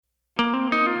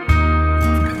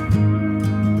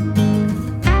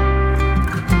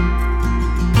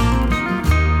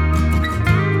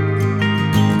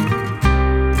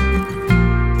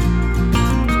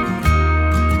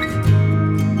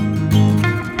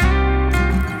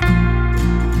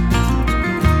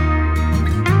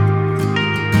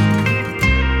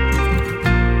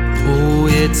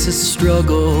it's a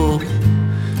struggle.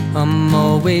 I'm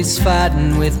always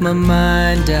fighting with my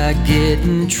mind. I get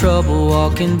in trouble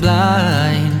walking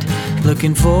blind,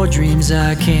 looking for dreams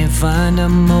I can't find.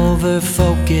 I'm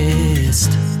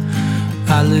over-focused,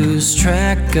 I lose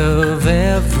track of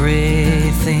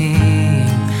everything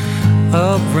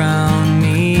around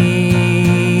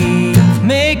me.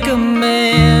 Make a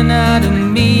man out of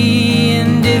me,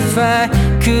 and if I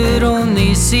could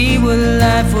only see what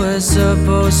life was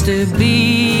supposed to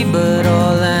be, but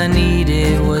all I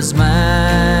needed was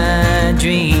my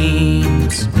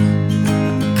dreams,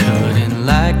 cutting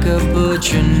like a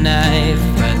butcher knife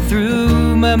right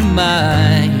through my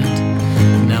mind.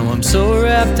 Now I'm so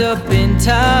wrapped up in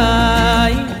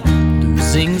time,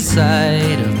 losing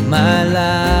sight of my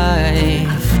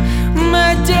life,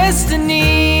 my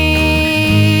destiny.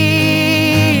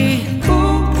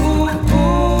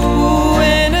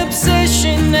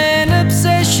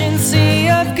 See,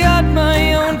 I've got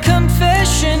my own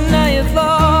confession. I have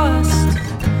lost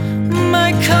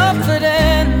my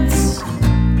confidence,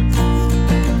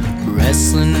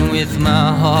 wrestling with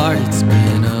my heart. It's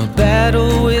been a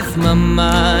battle with my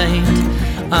mind.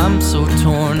 I'm so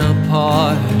torn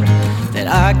apart that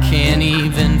I can't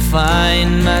even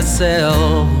find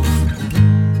myself.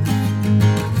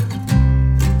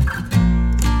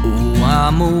 Oh,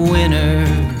 I'm a winner,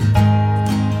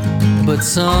 but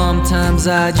sometimes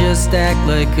I just act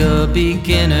like a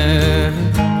beginner,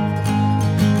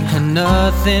 and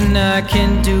nothing I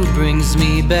can do brings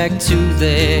me back to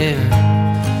there,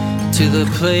 to the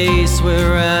place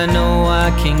where I know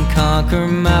I can conquer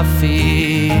my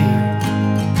fear.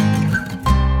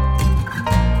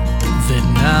 Then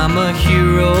I'm a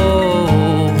hero.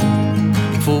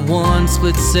 For one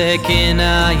split second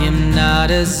I am not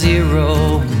a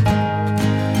zero,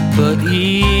 but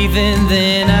even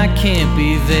then I can't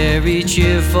be very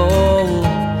cheerful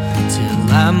till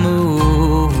I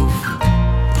move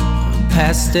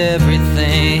past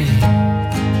everything.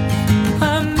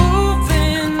 I'm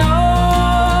moving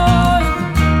on,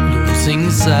 losing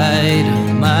sight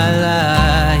of my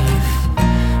life,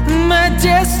 my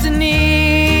destiny.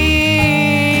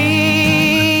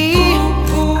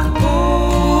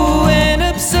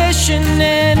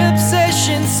 An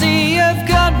obsession. See, I've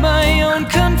got my own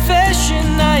confession.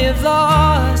 I have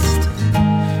lost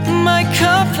my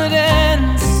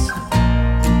confidence,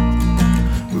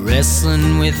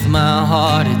 wrestling with my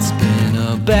heart. It's been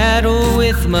a battle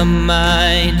with my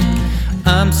mind.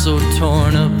 I'm so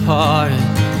torn apart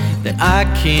that I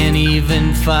can't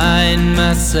even find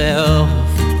myself.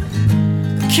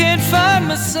 Can't find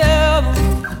myself.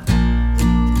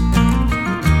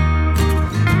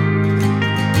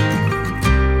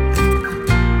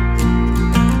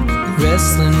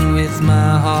 Wrestling with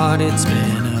my heart, it's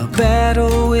been a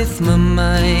battle with my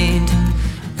mind.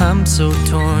 I'm so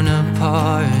torn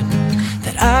apart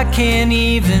that I can't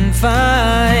even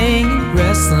find.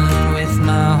 Wrestling with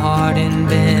my heart and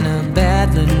been a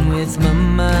battling with my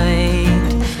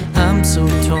mind. I'm so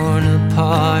torn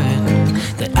apart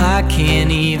that I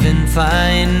can't even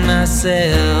find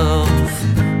myself.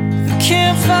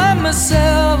 Can't find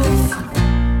myself.